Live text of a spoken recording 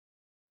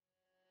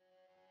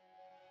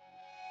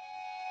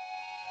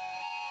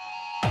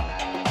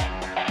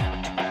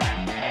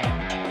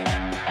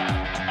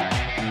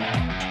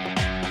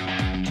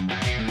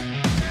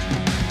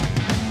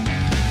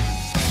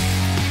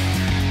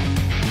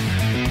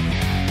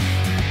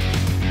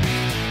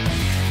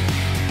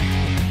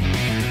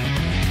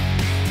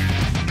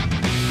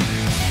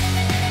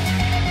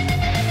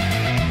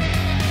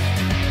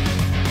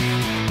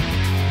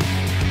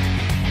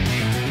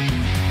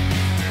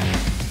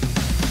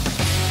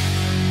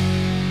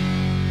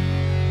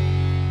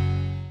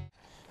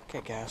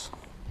Alright guys,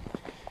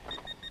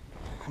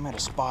 I'm at a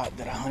spot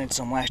that I hunted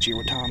some last year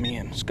with Tommy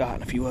and Scott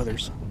and a few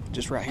others,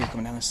 just right here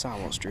coming down this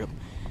sidewalk strip.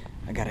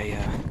 I got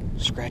a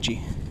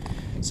scratchy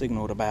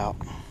signal at about,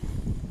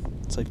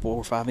 say 4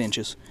 or 5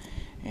 inches,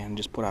 and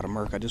just put out a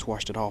murk. I just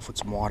washed it off with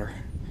some water.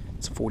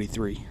 It's a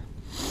 43.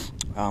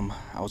 I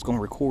was going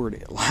to record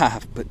it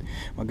live, but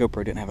my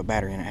GoPro didn't have a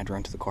battery in it. I had to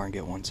run to the car and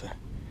get one.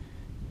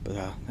 But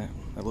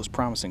that looks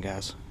promising,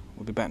 guys.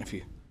 We'll be back in a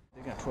few.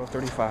 They got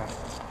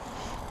 1235.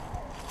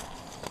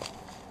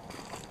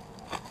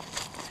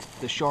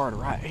 The shard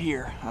right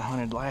here, I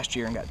hunted last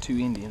year and got 2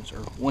 Indians, or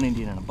 1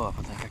 Indian and a buff,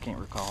 I think. I can't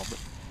recall, but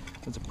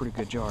it's a pretty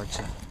good yard.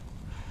 So.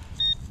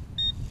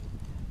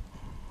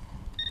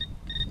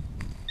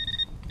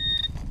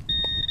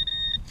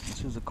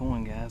 This is a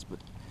coin, guys, but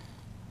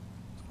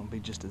it's gonna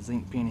be just a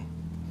zinc penny.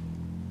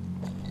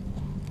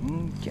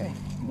 Okay,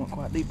 wasn't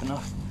quite deep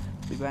enough.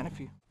 Be back in a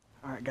few.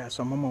 All right, guys,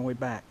 so I'm on my way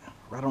back.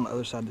 Right on the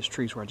other side of this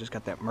tree is where I just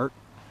got that murk,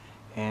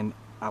 and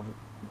I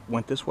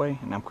went this way,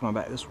 and I'm coming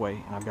back this way,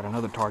 and I've got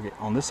another target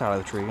on this side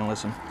of the tree. And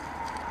listen,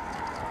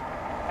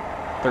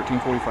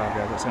 1345,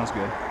 guys. That sounds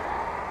good.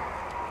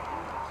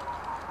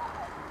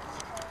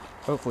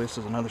 Hopefully, this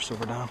is another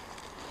silver dime.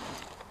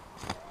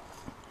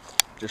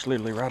 Just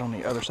literally right on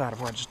the other side of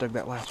where I just dug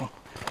that last one.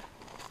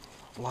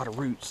 A lot of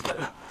roots,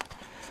 though.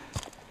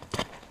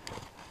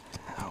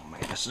 Oh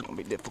man, this is gonna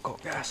be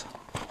difficult, guys.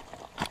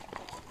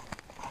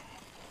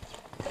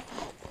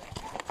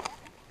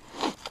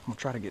 I'm gonna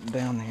try to get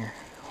down there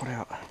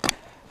without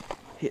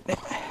hitting it.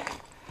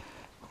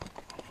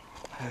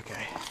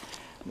 Okay,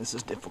 this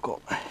is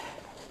difficult.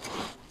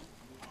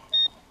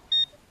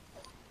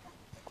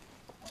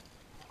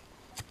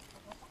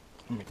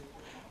 Let me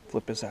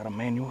flip this out of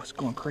manual. It's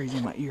going crazy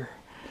in my ear.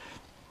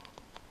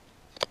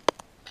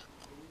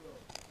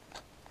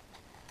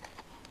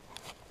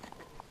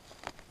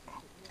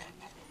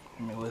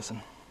 Let me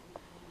listen.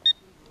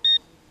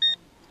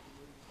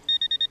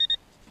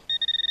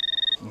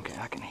 Okay,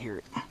 I can hear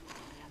it. I'm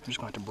just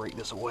going to have to break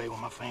this away with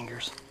my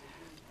fingers.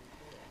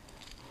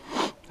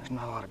 There's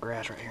not a lot of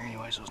grass right here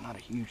anyway, so it's not a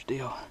huge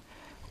deal.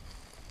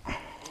 Okay,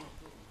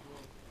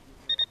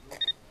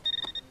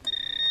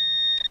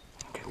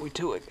 we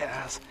to it,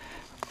 guys.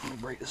 Let me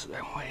break this away.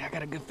 I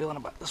got a good feeling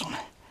about this one.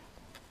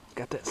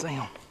 Got that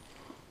sound.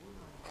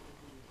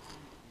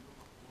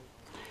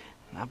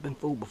 And I've been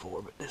fooled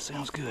before, but this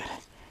sounds good.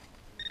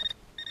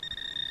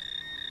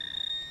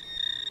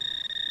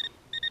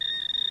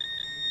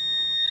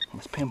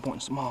 It's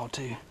pinpoint small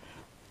too.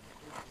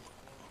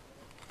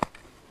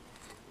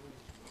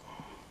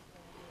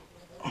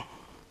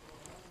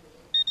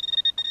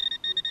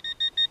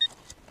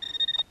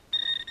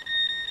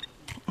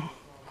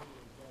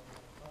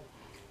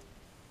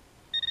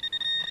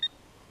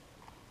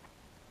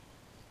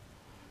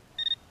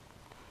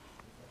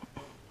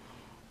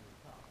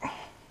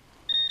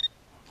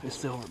 It's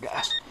silver,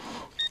 guys.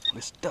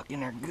 It's stuck in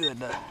there good.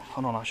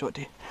 Hold on, I'll show it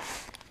to you.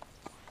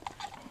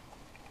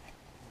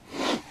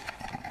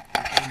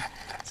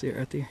 See it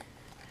right there?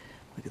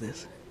 Look at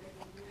this.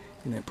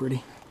 Isn't that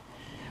pretty?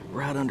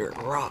 Right under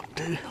a rock,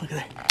 too. Look at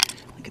that.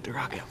 Let me get the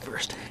rock out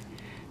first.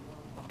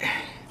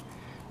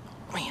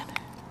 Man.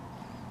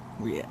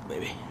 Where you at,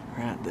 baby?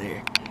 Right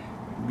there.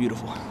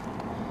 Beautiful.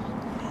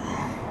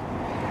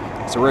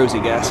 It's a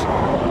Rosie, guys.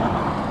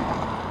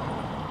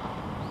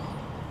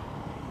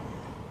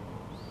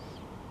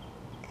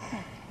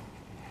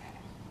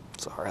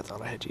 Sorry, I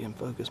thought I had you in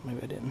focus.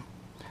 Maybe I didn't.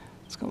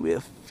 It's going to be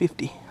a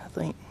 50, I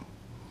think.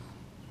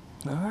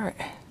 Alright.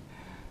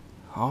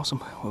 Awesome.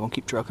 We're going to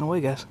keep trucking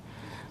away, guys.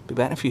 Be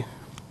back in a few.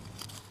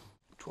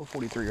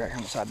 1243 right here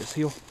on the side of this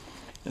hill.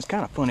 It's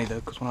kind of funny, though,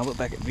 because when I look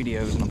back at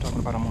videos and I'm talking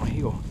about them on a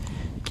hill,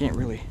 you can't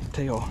really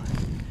tell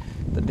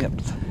the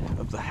depth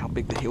of how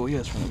big the hill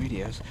is from the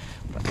videos.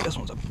 But this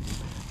one's a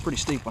pretty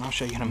steep one. I'll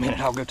show you in a minute.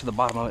 I'll go to the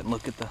bottom of it and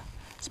look at the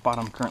spot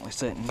I'm currently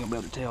sitting, and you'll be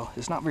able to tell.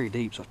 It's not very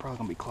deep, so it's probably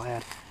going to be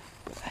clad.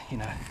 But, you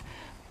know,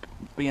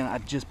 being I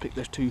just picked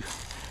those 2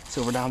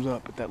 silver dimes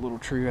up at that little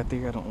tree right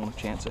there, I don't want to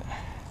chance it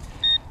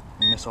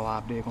and miss a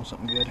live dig on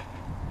something good.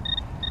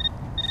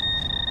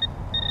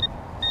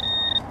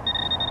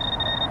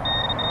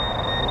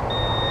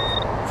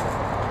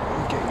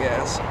 Okay,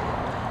 guys,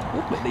 a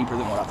little bit deeper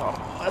than what I thought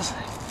it was.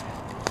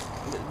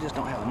 But it just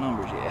don't have the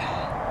numbers yet.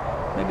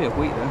 Maybe a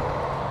wheat though.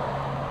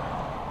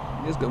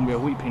 It's gonna be a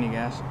wheat penny,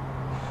 guys.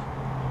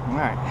 All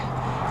right.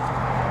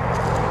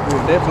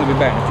 We'll definitely be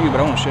back in a few, but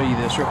I want to show you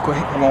this real quick.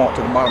 I'm gonna walk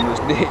to the bottom of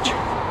this ditch.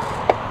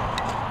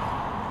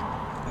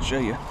 I'll show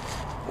you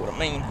what I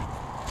mean.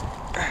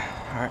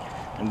 Alright,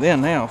 and then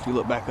now if you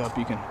look back up,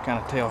 you can kind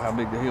of tell how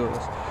big the hill is.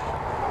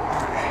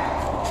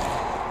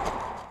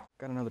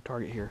 Got another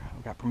target here.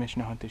 I've got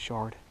permission to hunt this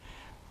yard.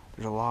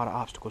 There's a lot of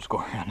obstacles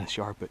going around this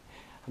yard, but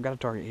I've got a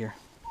target here.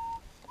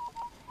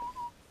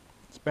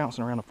 It's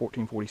bouncing around a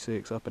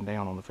 1446 up and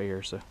down on the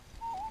fair, so it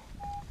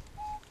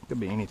could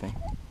be anything.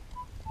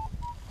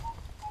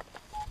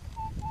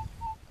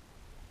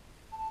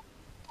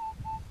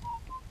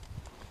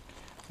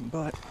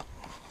 But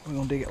we're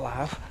gonna dig it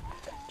live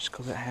just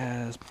because it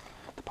has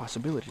the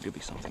possibility to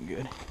be something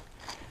good.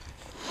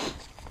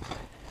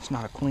 It's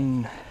not a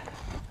clean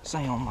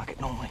sound like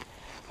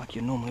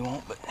you normally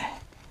want, but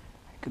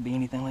it could be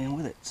anything laying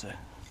with it, so.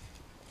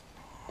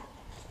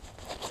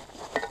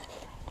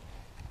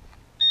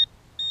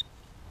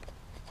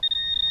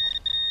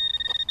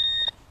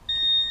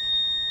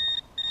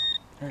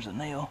 There's a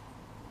nail.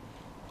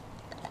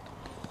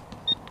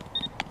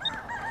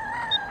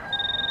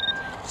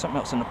 Something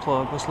else in the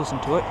plug. Let's listen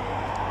to it.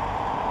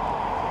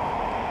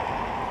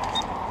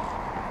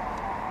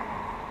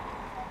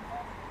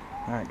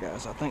 Alright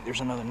guys, I think there's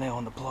another nail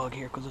in the plug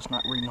here because it's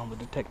not reading on the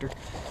detector.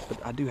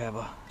 But I do have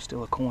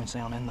still a coin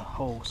sound in the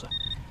hole, so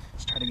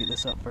let's try to get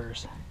this up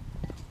first.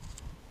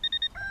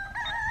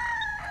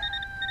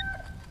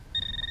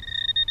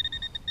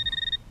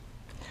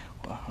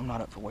 Well, I'm not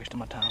up for wasting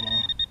my time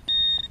on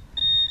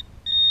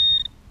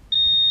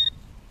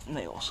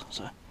nails,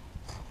 so.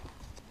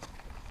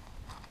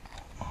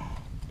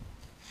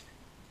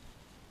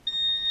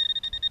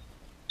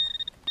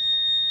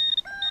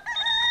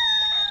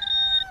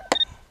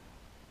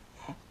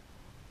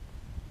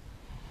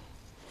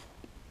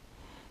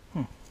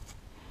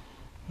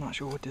 Not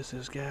sure what this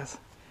is, guys.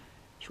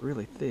 It's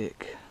really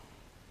thick.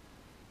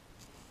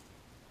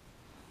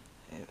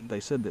 They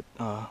said that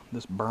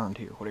this burned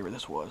here, whatever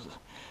this was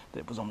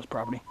that was on this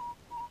property.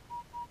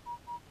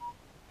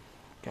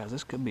 Guys,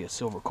 this could be a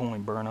silver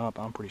coin burn up.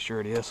 I'm pretty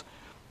sure it is.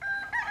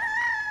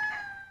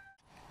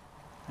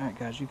 Alright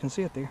guys, you can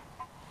see it there.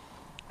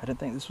 I didn't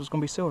think this was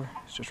going to be silver.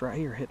 It's just right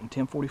here, hitting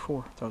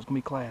 1044. Thought it was going to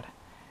be clad.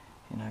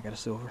 And I got a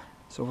silver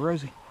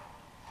rosy.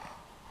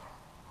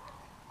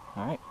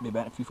 Alright, be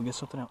back if you forget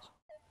something else.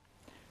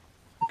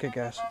 Okay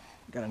guys,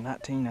 got a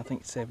 19, I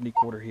think 70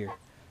 quarter here.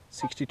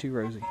 62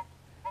 rosy.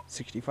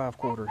 65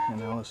 quarter, and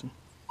now listen.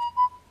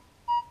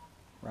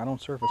 Right on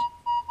surface.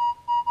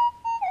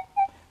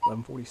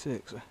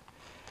 1146.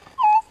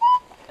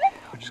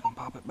 I'm just gonna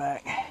pop it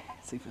back,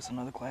 see if it's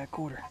another clad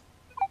quarter.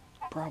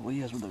 Probably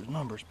is with those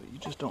numbers, but you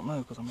just don't know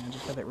because I mean I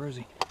just got that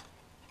rosy.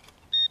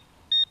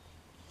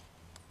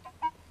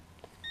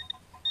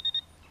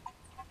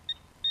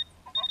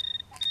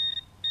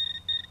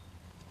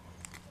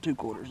 Two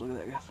quarters, look at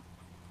that guys.